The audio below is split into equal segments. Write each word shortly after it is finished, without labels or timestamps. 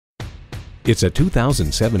It's a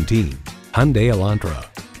 2017 Hyundai Elantra.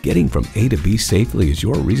 Getting from A to B safely is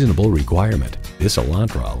your reasonable requirement. This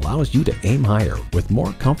Elantra allows you to aim higher with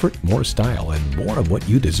more comfort, more style, and more of what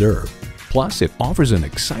you deserve. Plus, it offers an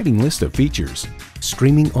exciting list of features: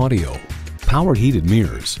 streaming audio, power heated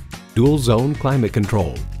mirrors, dual zone climate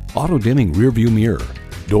control, auto dimming rear view mirror,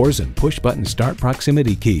 doors and push button start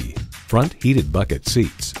proximity key, front heated bucket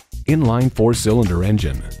seats, inline 4-cylinder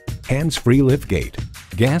engine, hands-free liftgate,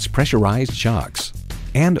 gas pressurized shocks,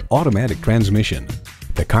 and automatic transmission.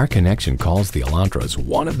 The Car Connection calls the Elantra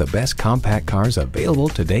one of the best compact cars available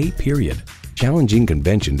today, period. Challenging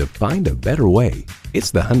convention to find a better way.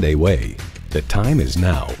 It's the Hyundai way. The time is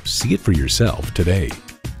now. See it for yourself today.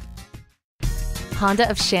 Honda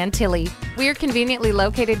of Chantilly. We're conveniently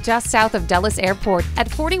located just south of Dulles Airport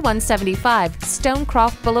at 4175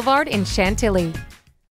 Stonecroft Boulevard in Chantilly.